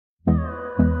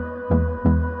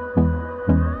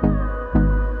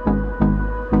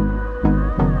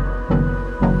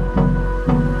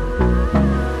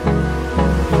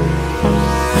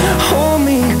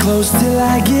close till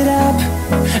I get up.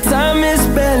 Time is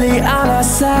barely on our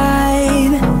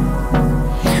side.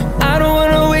 I don't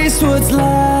wanna waste what's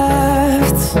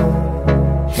left.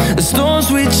 The storms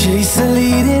we chase are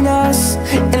leading us,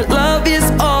 and love is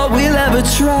all we'll ever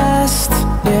trust.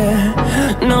 Yeah,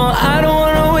 no, I don't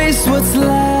wanna waste what's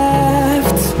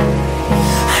left.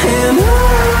 And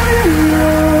on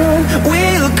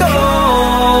we'll go,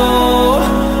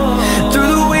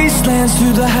 through the wastelands,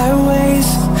 through the highways,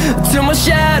 till my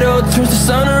shadow turns to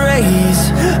sun rays.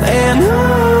 And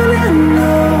on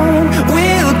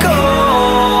we'll go,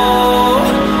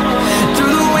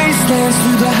 through the wastelands,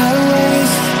 through the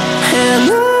highways, and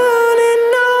on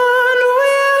we'll go.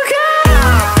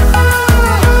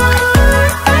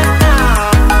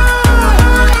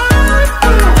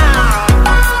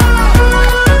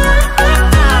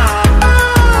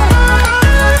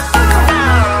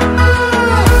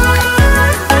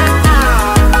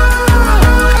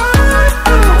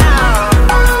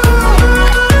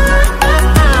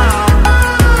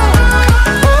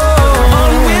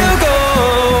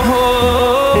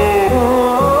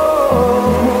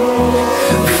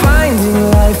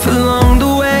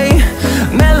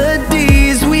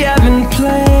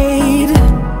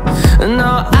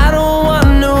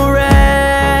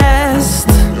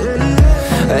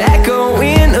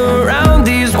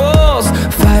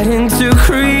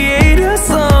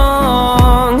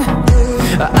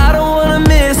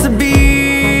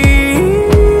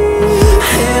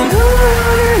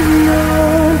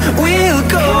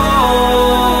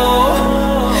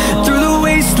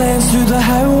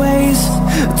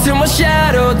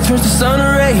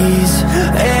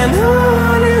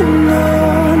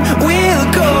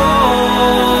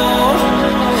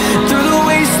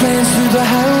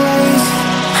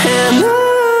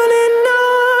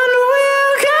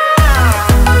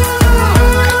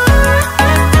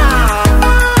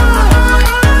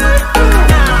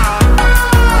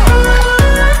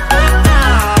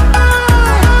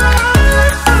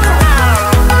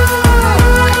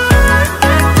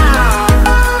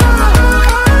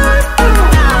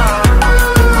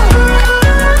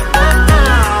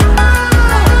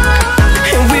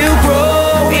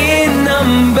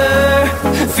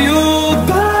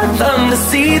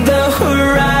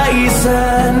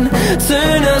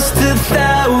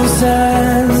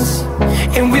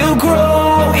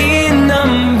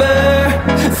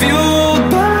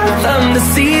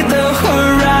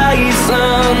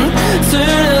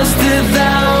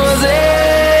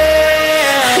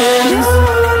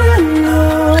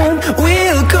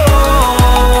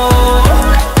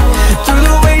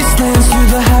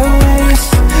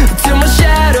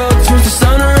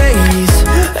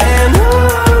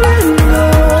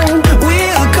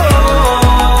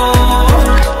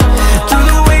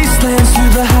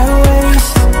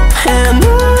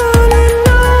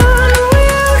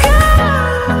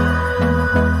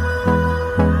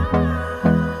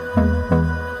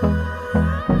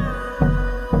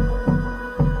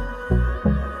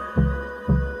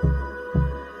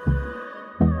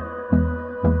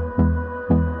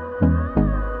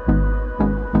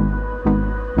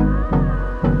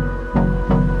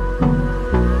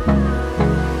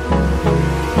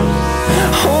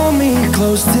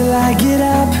 Till I get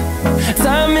up,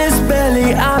 time is barely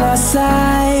on our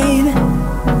side.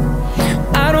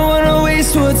 I don't wanna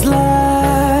waste what's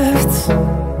left.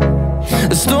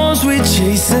 The storms we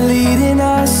chase are leading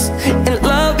us, and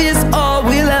love is all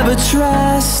we'll ever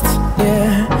trust.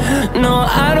 Yeah, no,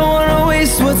 I don't wanna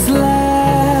waste what's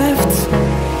left.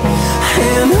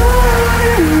 And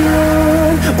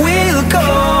on we'll go,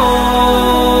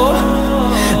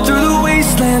 through the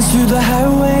wastelands, through the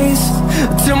highways,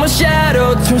 till my shadow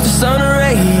turns to sun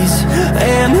rays.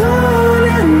 And on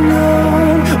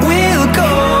we'll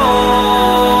go,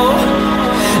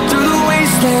 through the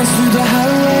wastelands, through the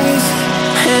highways,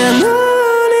 and on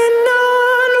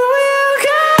we'll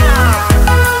go.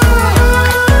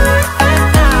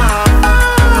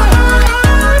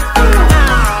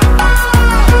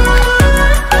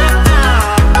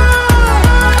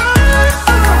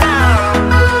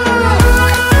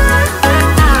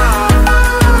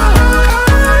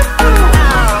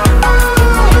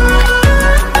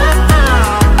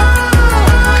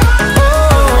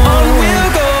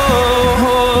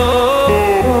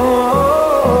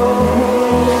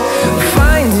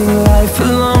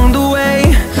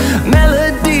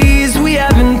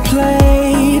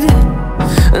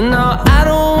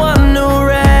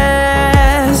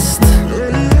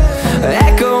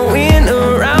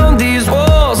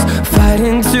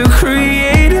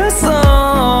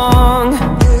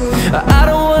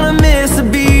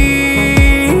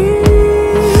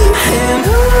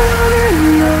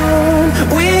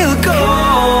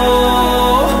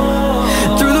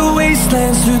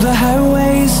 through the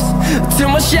highways, till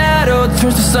my shadow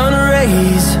turns to sun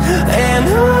rays. And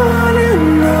on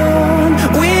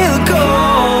we'll go,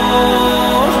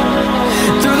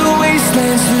 through the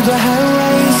wastelands, through the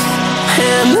highways.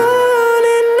 And on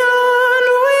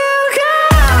we'll go.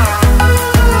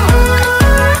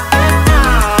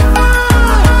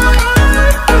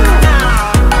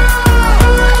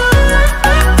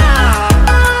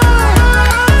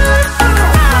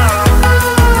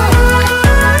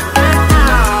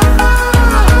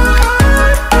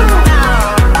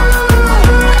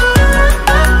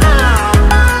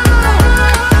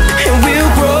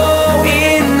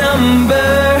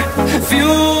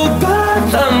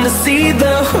 See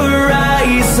the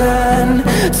horizon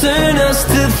turn us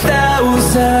to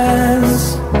thousands,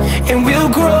 and we'll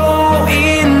grow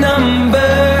in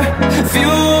number,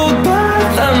 fueled by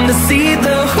them to see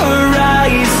the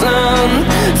horizon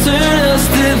turn us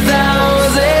to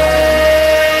thousands.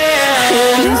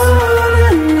 And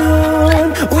on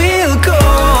we'll go,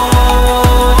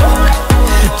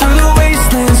 through the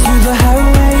wastelands, through the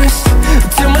highways,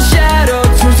 till my shadow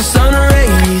turns to sun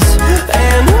rays.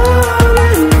 And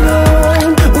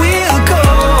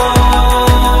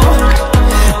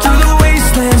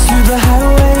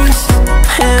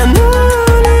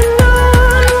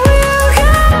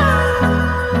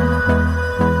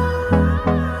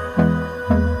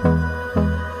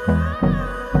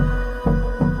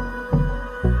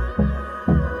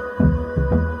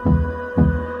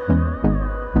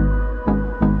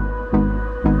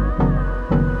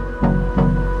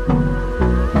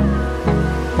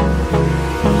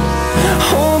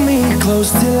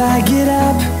close till I get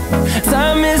up.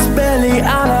 Time is barely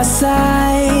on our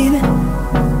side.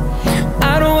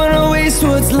 I don't wanna waste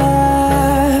what's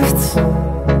left.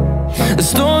 The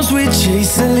storms we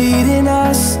chase are leading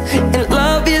us